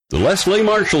The Leslie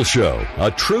Marshall Show,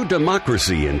 a true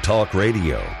democracy in talk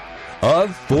radio.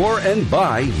 Of, for, and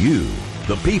by you,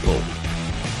 the people.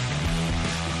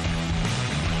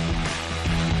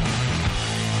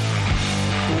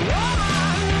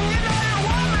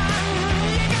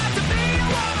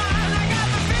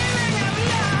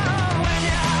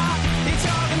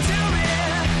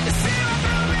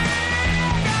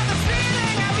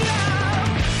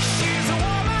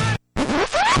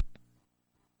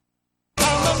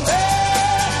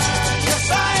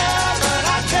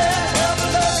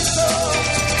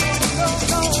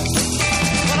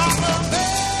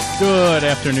 Good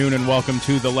afternoon and welcome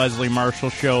to the Leslie Marshall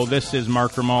Show. This is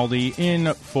Mark Grimaldi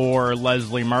in for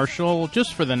Leslie Marshall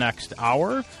just for the next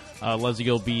hour. Leslie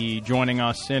will be joining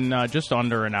us in just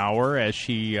under an hour as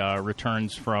she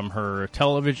returns from her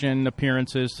television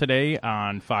appearances today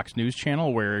on Fox News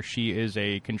Channel, where she is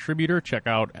a contributor. Check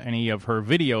out any of her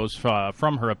videos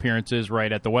from her appearances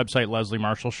right at the website,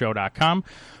 lesliemarshallshow.com.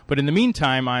 But in the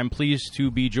meantime, I'm pleased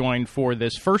to be joined for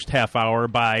this first half hour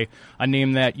by a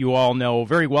name that you all know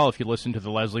very well if you listen to the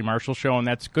Leslie Marshall Show, and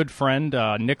that's good friend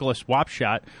Nicholas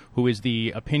Wapshott, who is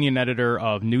the opinion editor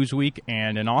of Newsweek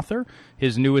and an author.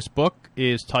 His newest book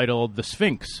is titled The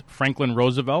Sphinx, Franklin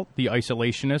Roosevelt, the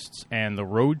Isolationists, and the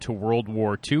Road to World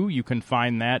War II. You can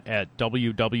find that at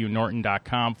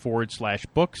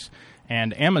www.norton.com/books.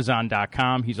 And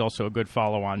Amazon.com. He's also a good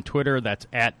follow on Twitter. That's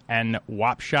at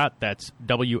NWapshott. That's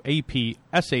WAPSHOTT.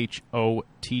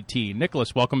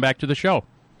 Nicholas, welcome back to the show.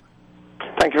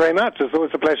 Thank you very much. It's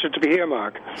always a pleasure to be here,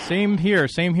 Mark. Same here.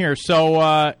 So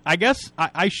I guess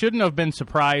I shouldn't have been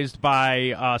surprised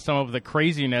by some of the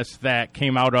craziness that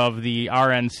came out of the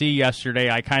RNC yesterday.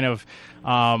 I kind of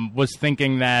was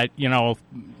thinking that, you know,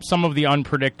 some of the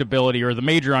unpredictability or the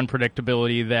major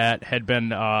unpredictability that had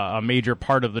been a major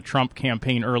part of the Trump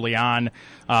campaign early on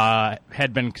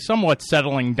had been somewhat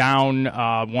settling down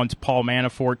once Paul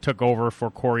Manafort took over for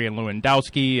Corey and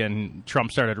Lewandowski and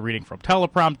Trump started reading from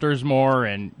teleprompters more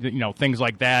and, you know, things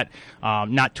like that,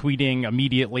 not tweeting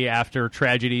immediately after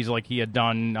tragedies like he had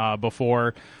done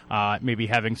before, maybe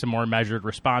having some more measured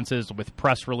responses with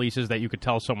press releases that you could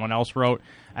tell someone else wrote.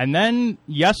 And then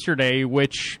yesterday,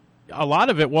 which a lot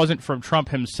of it wasn't from Trump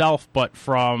himself, but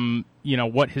from, you know,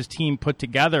 what his team put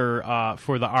together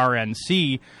for the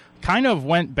RNC, kind of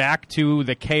went back to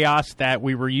the chaos that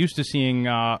we were used to seeing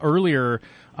earlier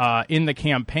in the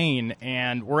campaign.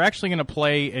 And we're actually going to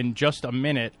play in just a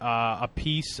minute a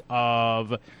piece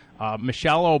of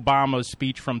Michelle Obama's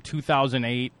speech from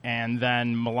 2008 and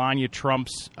then Melania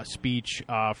Trump's speech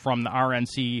from the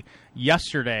RNC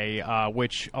yesterday,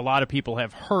 which a lot of people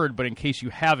have heard, but in case you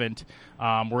haven't,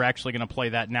 we're actually going to play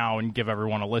that now and give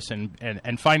everyone a listen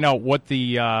and find out what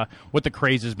the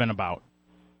craze has been about.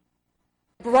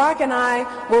 Barack and I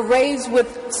were raised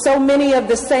with so many of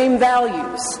the same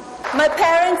values. My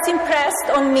parents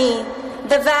impressed on me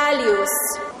the values.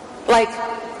 Like,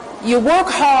 you work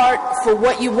hard for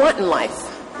what you want in life.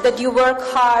 That you work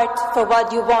hard for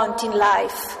what you want in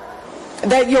life.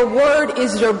 That your word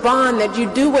is your bond, that you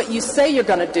do what you say you're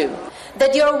going to do.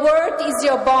 That your word is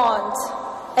your bond,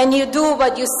 and you do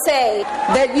what you say.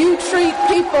 That you treat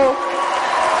people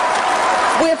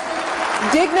with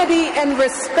dignity and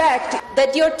respect.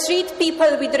 That you treat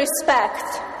people with respect.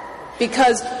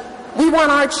 Because we want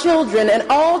our children and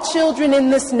all children in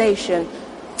this nation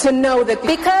to know that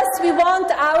because we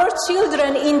want our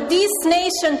children in this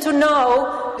nation to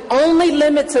know the only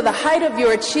limit to the height of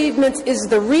your achievements is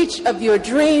the reach of your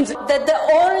dreams. That the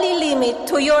only limit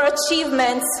to your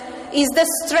achievements is the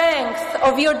strength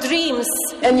of your dreams.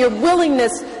 And your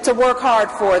willingness to work hard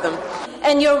for them.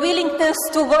 And your willingness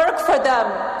to work for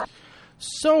them.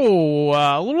 So,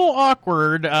 a little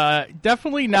awkward,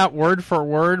 definitely not word for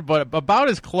word, but about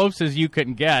as close as you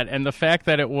can get. And the fact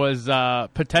that it was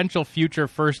potential future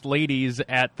first ladies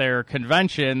at their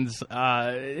conventions,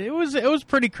 it was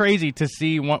pretty crazy to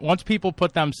see. Once people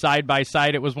put them side by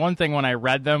side, it was one thing when I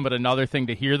read them, but another thing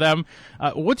to hear them.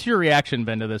 What's your reaction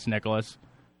been to this, Nicholas?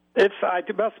 It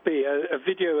must be a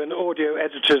video and audio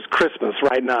editor's Christmas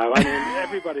right now. I mean,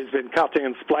 everybody's been cutting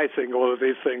and splicing all of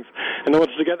these things in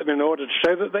order to get them in order to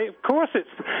show that of course, it's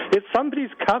somebody's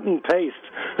cut and paste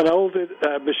an old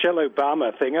Michelle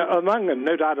Obama thing, among them,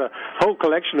 no doubt, a whole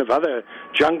collection of other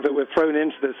junk that were thrown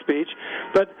into this speech,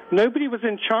 but nobody was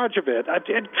in charge of it.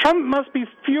 Trump must be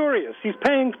furious. He's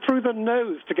paying through the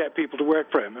nose to get people to work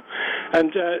for him,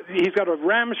 and he's got a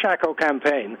ramshackle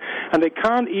campaign, and they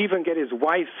can't even get his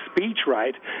wife's speech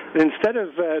right. Instead of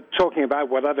talking about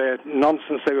what other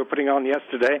nonsense they were putting on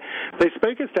yesterday, they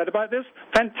spoke instead about this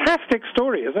fantastic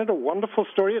story. Isn't it a wonderful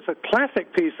story? It's a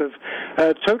classic piece of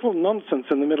total nonsense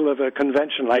in the middle of a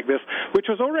convention like this, which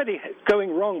was already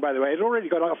going wrong, by the way. It already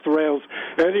got off the rails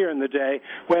earlier in the day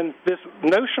when this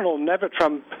notional Never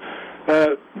Trump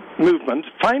movement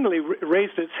finally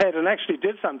raised its head and actually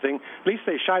did something. At least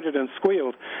they shouted and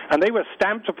squealed. And they were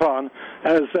stamped upon,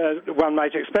 as one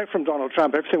might expect from Donald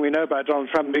Trump. Everything we know about Donald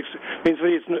Trump means that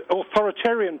he's an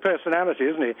authoritarian personality,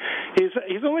 isn't he?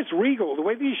 He's almost regal. The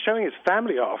way that he's showing his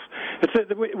family off.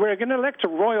 We're going to elect a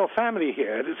royal family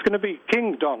here. It's going to be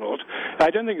King Donald. I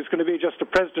don't think it's going to be just a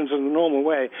president in the normal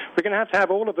way. We're going to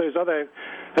have all of those other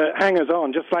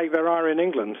hangers-on, just like there are in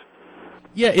England.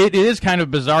 Yeah, it is kind of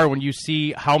bizarre when you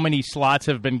see how many slots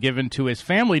have been given to his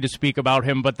family to speak about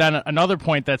him. But then another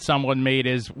point that someone made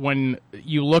is when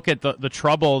you look at the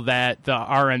trouble that the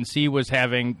RNC was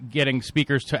having getting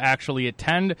speakers to actually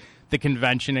attend the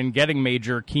convention and getting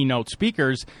major keynote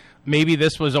speakers, maybe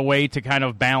this was a way to kind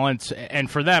of balance, and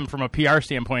for them, from a PR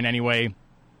standpoint anyway,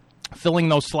 filling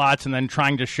those slots and then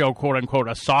trying to show, quote-unquote,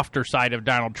 a softer side of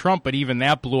Donald Trump, but even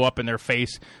that blew up in their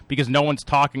face because no one's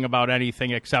talking about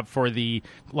anything except for the,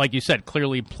 like you said,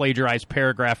 clearly plagiarized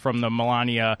paragraph from the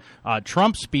Melania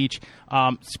Trump speech.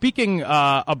 Speaking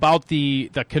about the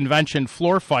convention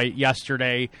floor fight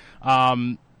yesterday,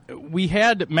 we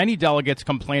had many delegates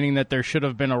complaining that there should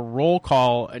have been a roll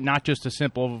call, not just a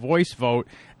simple voice vote.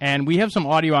 And we have some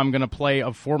audio I'm going to play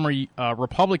of former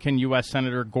Republican U.S.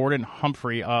 Senator Gordon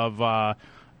Humphrey of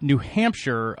New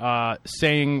Hampshire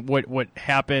saying what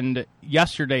happened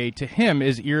yesterday to him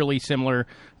is eerily similar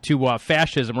to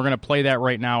fascism. We're going to play that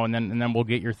right now, and then we'll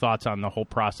get your thoughts on the whole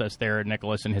process there,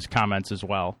 Nicholas, and his comments as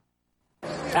well.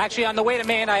 Actually, on the way to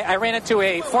Maine, I ran into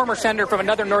a former senator from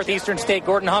another northeastern state,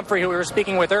 Gordon Humphrey, who we were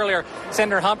speaking with earlier.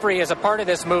 Senator Humphrey is a part of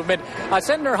this movement.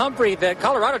 Senator Humphrey, the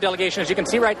Colorado delegation, as you can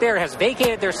see right there, has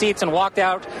vacated their seats and walked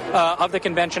out of the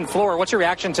convention floor. What's your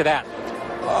reaction to that?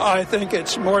 I think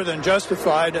it's more than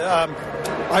justified.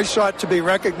 I sought to be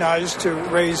recognized to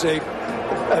raise a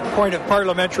point of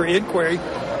parliamentary inquiry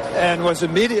and was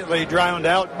immediately drowned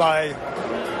out by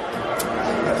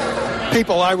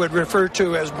people I would refer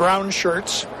to as brown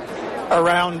shirts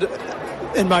around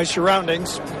in my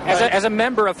surroundings. As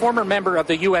a former member of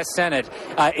the U.S. Senate,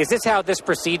 is this how this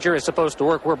procedure is supposed to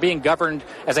work? We're being governed,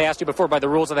 as I asked you before, by the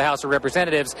rules of the House of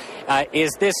Representatives.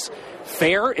 Is this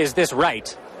fair? Is this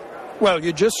right? Well,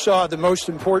 you just saw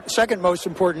the second most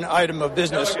important item of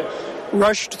business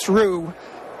rushed through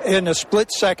in a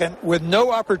split second with no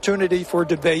opportunity for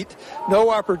debate, no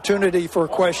opportunity for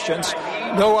questions,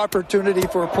 no opportunity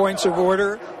for points of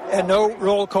order, and no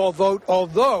roll call vote,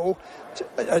 although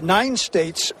 9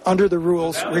 states under the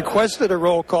rules requested a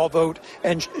roll call vote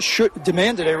and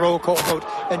demanded a roll call vote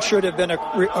and should have been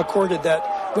accorded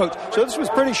that vote. So this was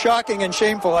pretty shocking and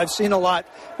shameful. I've seen a lot,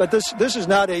 but this is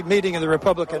not a meeting of the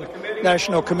Republican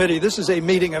National Committee. This is a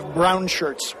meeting of brown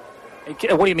shirts.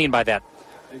 What do you mean by that?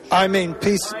 I mean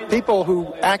people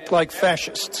who act like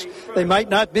fascists. They might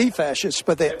not be fascists,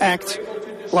 but they act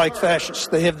like fascists.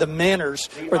 They have the manners,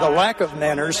 or the lack of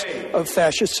manners, of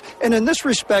fascists. And in this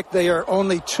respect, they are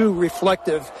only too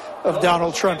reflective of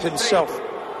Donald Trump himself.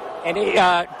 And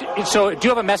so do you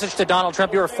have a message to Donald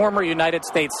Trump? You're a former United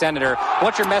States Senator.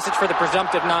 What's your message for the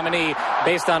presumptive nominee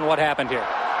based on what happened here?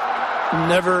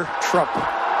 Never Trump.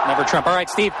 Never Trump. All right,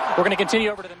 Steve, we're going to continue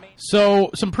over to the main.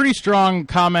 So some pretty strong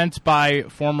comments by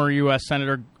former U.S.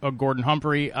 Senator Gordon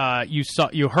Humphrey.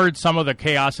 You heard some of the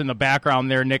chaos in the background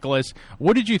there, Nicholas.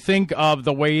 What did you think of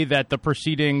the way that the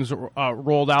proceedings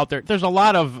rolled out there? There's a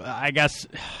lot of, I guess,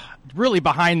 really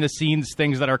behind-the-scenes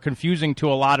things that are confusing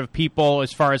to a lot of people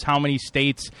as far as how many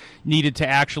states needed to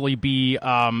actually be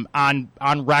on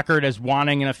record as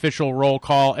wanting an official roll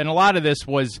call. And a lot of this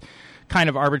was kind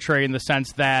of arbitrary in the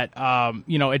sense that,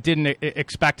 it didn't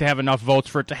expect to have enough votes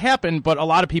for it to happen, but a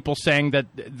lot of people saying that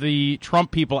the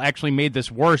Trump people actually made this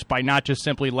worse by not just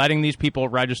simply letting these people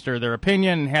register their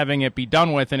opinion and having it be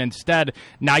done with, and instead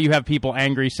now you have people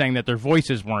angry saying that their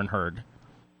voices weren't heard.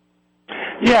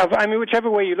 Yeah, I mean, whichever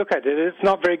way you look at it, it's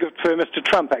not very good for Mr.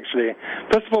 Trump, actually.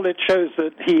 First of all, it shows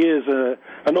that he is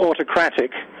an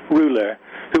autocratic ruler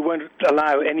who won't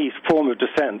allow any form of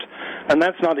dissent. And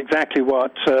that's not exactly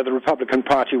what the Republican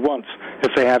Party wants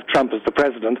if they have Trump as the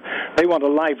president. They want a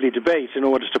lively debate in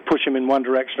order to push him in one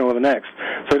direction or the next.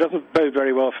 So it doesn't bode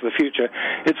very well for the future.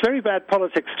 It's very bad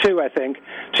politics, too, I think,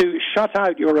 to shut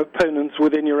out your opponents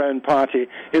within your own party.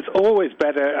 It's always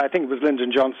better, I think it was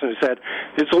Lyndon Johnson who said,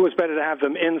 it's always better to have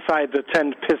them inside the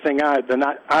tent pissing out than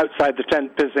outside the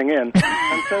tent pissing in.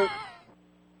 And so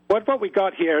What we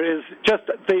got here is just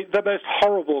the most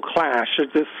horrible clash,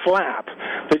 this slap,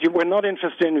 that we're not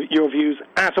interested in your views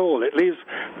at all. It leaves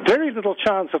very little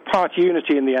chance of party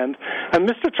unity in the end, and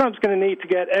Mr. Trump's going to need to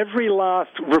get every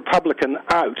last Republican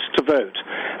out to vote.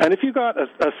 And if you've got a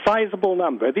sizable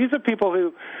number, these are people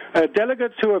who,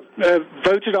 delegates who have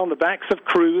voted on the backs of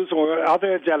Cruz or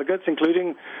other delegates,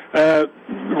 including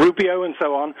Rubio and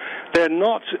so on. They're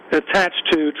not attached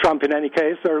to Trump in any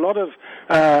case. There are a lot of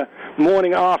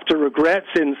morning after regrets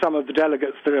in some of the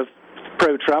delegates that are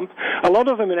pro-Trump. A lot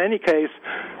of them, in any case,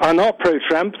 are not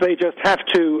pro-Trump. They just have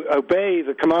to obey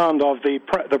the command of the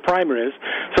primaries.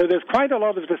 So there's quite a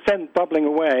lot of dissent bubbling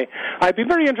away. I'd be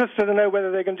very interested to know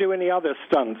whether they can do any other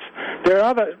stunts. There are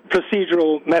other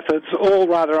procedural methods, all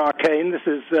rather arcane. This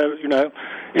is,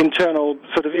 internal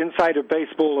sort of insider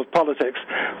baseball of politics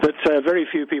that very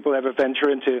few people ever venture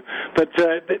into. But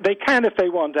they can, if they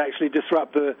want, actually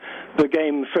disrupt the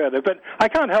game further. But I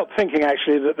can't help thinking,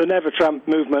 actually, that the Never Trump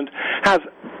movement has,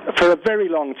 for a very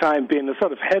long time, been a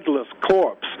sort of headless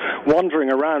corpse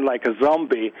wandering around like a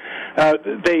zombie.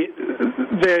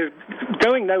 They're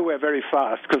going nowhere very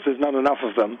fast because there's not enough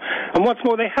of them. And what's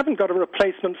more, they haven't got a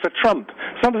replacement for Trump.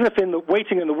 It's not as if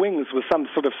waiting in the wings was some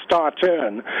sort of star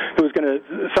turn who was going to,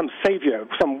 some savior,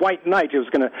 some white knight who was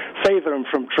going to save them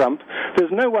from Trump.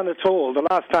 There's no one at all. The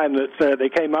last time that they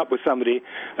came up with somebody,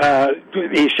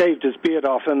 he shaved his beard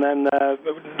off, and then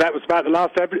that was about the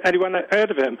last anyone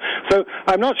heard of him. So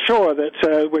I'm not sure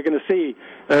that we're going to see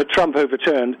Trump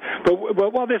overturned. But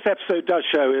what this episode does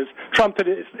show is Trump at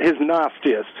his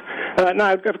nastiest.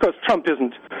 Now, of course, Trump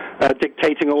isn't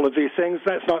dictating all of these things.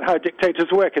 That's not how dictators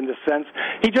work in this sense.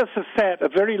 He just has set a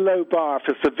very low bar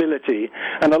for civility,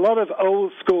 and a lot of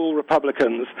old-school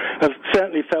Republicans have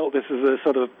certainly felt this is a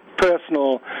sort of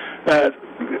personal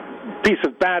piece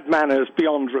of bad manners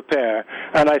beyond repair,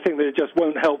 and I think that it just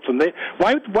won't help them.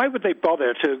 Why would they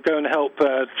bother to go and help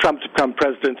Trump to become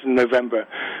president in November,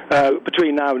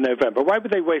 between now and November? Why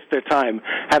would they waste their time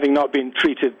having not been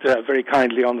treated very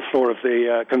kindly on the floor of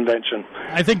the convention?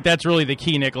 I think that's really the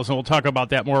key, Nicholas, and we'll talk about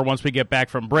that more once we get back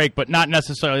from break, but not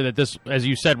necessarily that this, as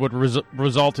you said, would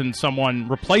result in someone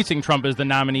replacing Trump as the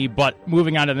nominee, but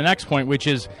moving on to the next point, which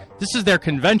is this is their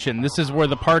convention. This is where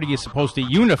the party is supposed to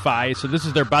unify, so this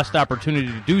is their best opportunity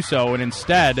to do so, and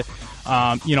instead,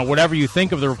 whatever you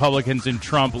think of the Republicans and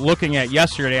Trump, looking at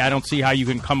yesterday, I don't see how you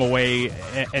can come away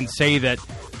and say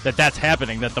that's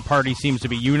happening, that the party seems to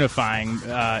be unifying,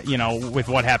 with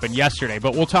what happened yesterday.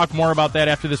 But we'll talk more about that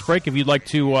after this break. If you'd like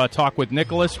to talk with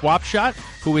Nicholas Wapshott,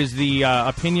 who is the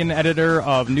opinion editor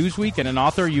of Newsweek and an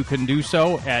author, you can do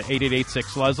so at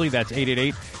 888-6-LESLIE. That's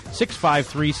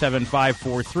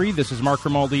 888-653-7543. This is Mark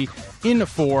Grimaldi in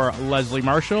for Leslie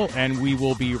Marshall, and we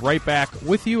will be right back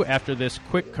with you after this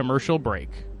quick commercial break.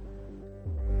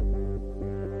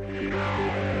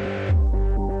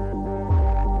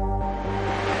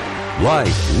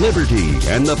 Life, liberty,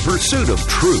 and the pursuit of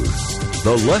truth.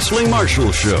 The Leslie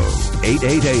Marshall Show.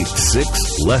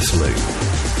 888-6-LESLIE.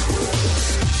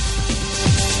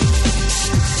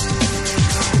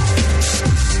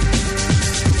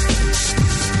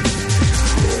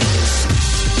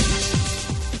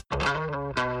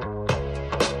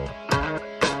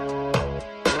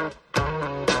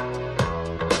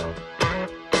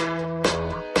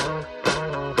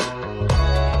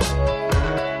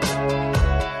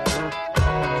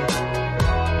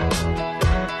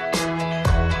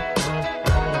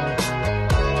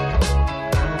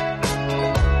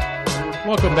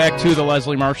 Welcome back to the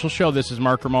Leslie Marshall Show. This is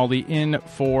Mark Grimaldi in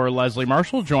for Leslie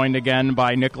Marshall, joined again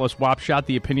by Nicholas Wapshott,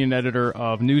 the opinion editor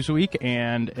of Newsweek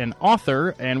and an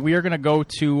author. And we are going to go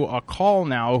to a call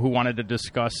now who wanted to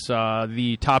discuss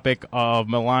the topic of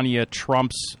Melania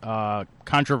Trump's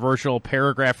controversial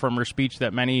paragraph from her speech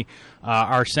that many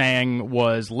are saying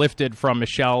was lifted from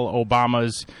Michelle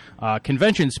Obama's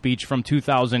convention speech from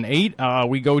 2008.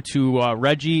 We go to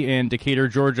Reggie in Decatur,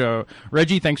 Georgia.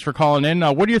 Reggie, thanks for calling in.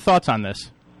 What are your thoughts on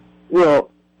this?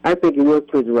 Well, I think it was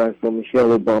plagiarized from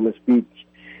Michelle Obama's speech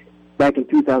back in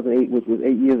 2008, which was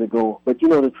 8 years ago. But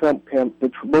both the Trump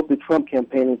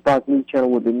campaign and Fox News Channel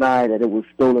will deny that it was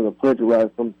stolen or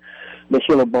plagiarized from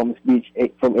Michelle Obama's speech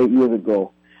from 8 years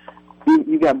ago.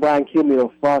 You got Brian Kilmeade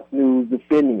of Fox News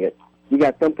defending it. You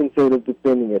got some conservatives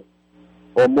defending it,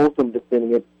 or most of them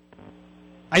defending it.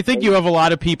 I think you have a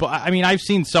lot of people. I mean, I've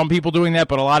seen some people doing that,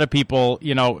 but a lot of people,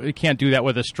 can't do that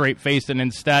with a straight face. And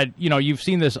instead, you've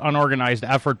seen this unorganized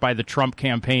effort by the Trump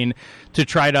campaign to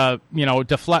try to,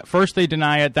 deflect. First they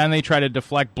deny it, then they try to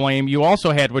deflect blame. You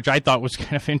also had, which I thought was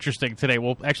kind of interesting today.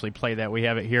 We'll actually play that. We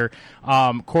have it here.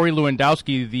 Corey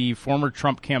Lewandowski, the former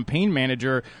Trump campaign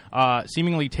manager,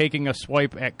 seemingly taking a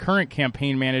swipe at current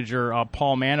campaign manager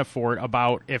Paul Manafort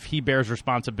about if he bears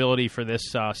responsibility for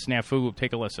this snafu.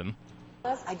 Take a listen.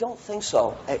 I don't think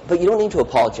so, but you don't need to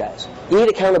apologize. You need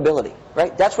accountability,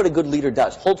 right? That's what a good leader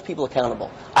does, holds people accountable.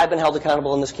 I've been held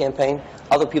accountable in this campaign.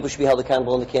 Other people should be held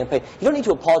accountable in the campaign. You don't need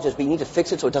to apologize, but you need to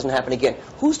fix it so it doesn't happen again.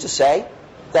 Who's to say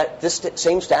that this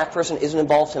same staff person isn't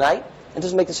involved tonight and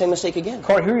doesn't make the same mistake again?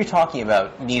 Corey, who are you talking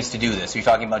about needs to do this? Are you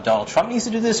talking about Donald Trump needs to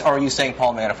do this, or are you saying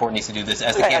Paul Manafort needs to do this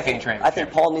as the campaign trainer? I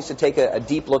think Paul needs to take a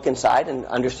deep look inside and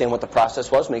understand what the process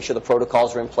was, make sure the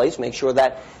protocols are in place, make sure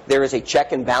that there is a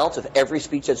check and balance of every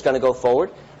speech that's going to go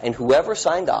forward, and whoever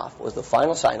signed off was the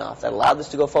final sign-off that allowed this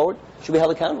to go forward should be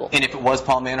held accountable. And if it was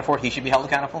Paul Manafort, he should be held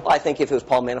accountable? Well, I think if it was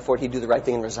Paul Manafort, he'd do the right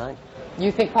thing and resign.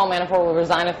 You think Paul Manafort will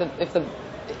resign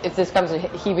if this comes to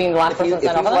he being the last person? If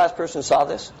he's the last person saw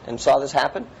this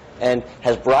happen and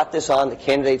has brought this on the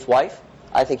candidate's wife,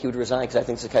 I think he would resign because I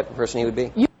think it's the type of person he would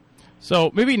be. So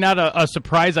maybe not a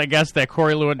surprise, I guess, that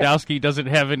Corey Lewandowski doesn't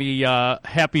have any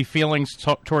happy feelings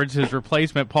towards his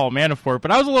replacement, Paul Manafort,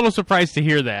 but I was a little surprised to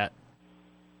hear that.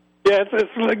 Yeah,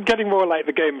 it's getting more like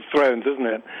the Game of Thrones, isn't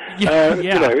it? Yeah.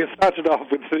 It started off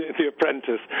with the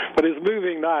Apprentice, but it's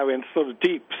moving now in sort of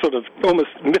deep, sort of almost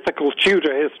mythical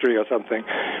Tudor history or something,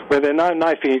 where they're now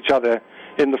knifing each other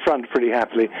in the front pretty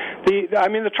happily.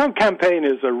 The Trump campaign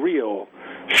is a real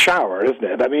shower, isn't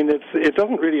it? I mean, it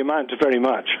doesn't really amount to very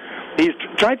much. He's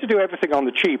tried to do everything on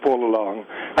the cheap all along.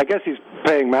 I guess he's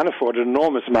paying Manafort an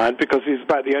enormous amount because he's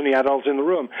about the only adult in the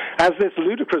room, as this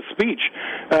ludicrous speech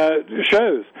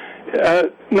shows.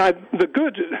 Now,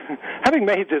 having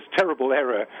made this terrible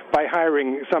error by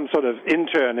hiring some sort of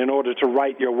intern in order to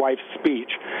write your wife's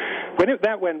speech, when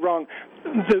that went wrong,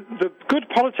 the good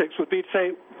politics would be to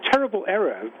say, terrible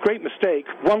error, great mistake,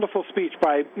 wonderful speech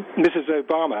by Mrs.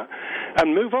 Obama,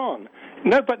 and move on.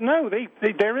 No,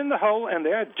 they're in the hole and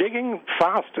they're digging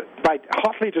fast by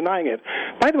hotly denying it.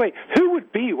 By the way, who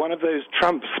would be one of those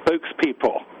Trump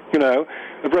spokespeople?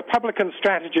 A Republican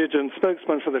strategist and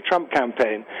spokesman for the Trump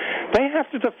campaign. They have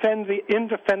to defend the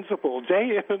indefensible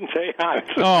day in and day out.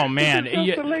 Oh, man.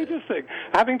 It's the latest thing.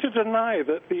 Having to deny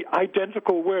that the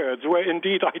identical words were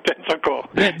indeed identical.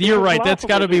 You're right. That's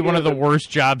got to be one of the worst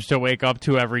jobs to wake up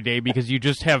to every day because you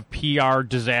just have PR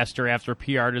disaster after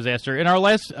PR disaster. In our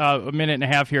last minute and a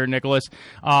half here, Nicholas,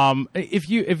 if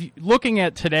you looking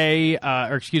at today,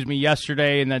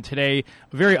 yesterday and then today,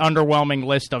 a very underwhelming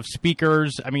list of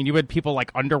speakers. I mean, you had people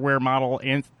like underwear model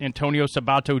Antonio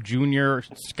Sabato Jr.,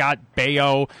 Scott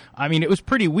Baio. I mean, it was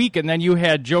pretty weak. And then you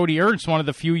had Joni Ernst, one of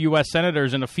the few U.S.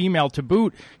 senators and a female to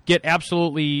boot, get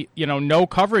absolutely, no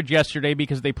coverage yesterday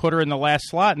because they put her in the last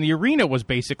slot, and the arena was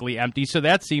basically empty. So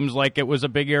that seems like it was a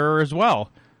big error as well.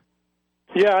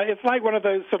 Yeah, it's like one of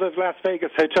those sort of Las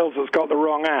Vegas hotels that's got the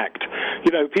wrong act.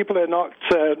 People are not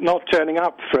turning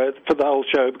up for the whole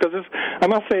show because I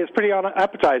must say it's pretty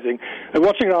appetizing. And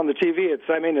watching it on the TV, it's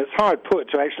hard put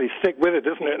to actually stick with it,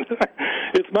 isn't it?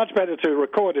 It's much better to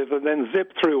record it and then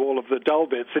zip through all of the dull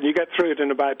bits, and you get through it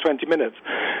in about 20 minutes.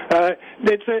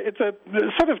 It's a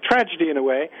sort of tragedy in a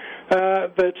way,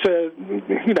 but this is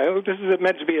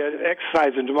meant to be an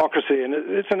exercise in democracy, and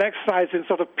it's an exercise in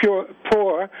sort of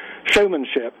poor showmanship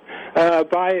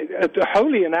by a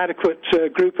wholly inadequate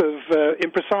group of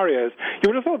impresarios. You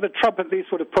would have thought that Trump at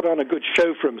least would have put on a good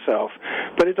show for himself,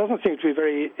 but it doesn't seem to be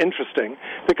very interesting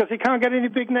because he can't get any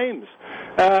big names.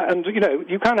 And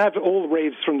you can't have all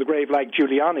raves from the grave like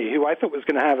Giuliani, who I thought was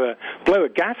going to blow a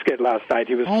gasket last night.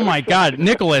 He was. Oh my God,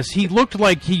 Nicholas! He looked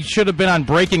like he should have been on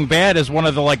Breaking Bad as one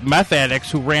of the meth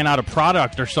addicts who ran out of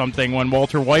product or something when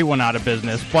Walter White went out of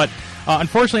business. But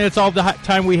unfortunately, that's all the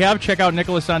time we have. Check out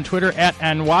Nicholas on Twitter at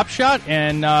NWAPShot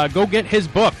and go get his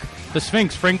book, The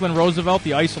Sphinx, Franklin Roosevelt,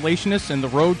 the Isolationists, and the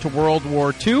Road to World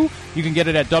War II. You can get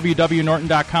it at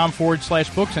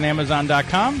www.norton.com/books and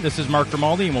Amazon.com. This is Mark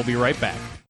Grimaldi, and we'll be right back.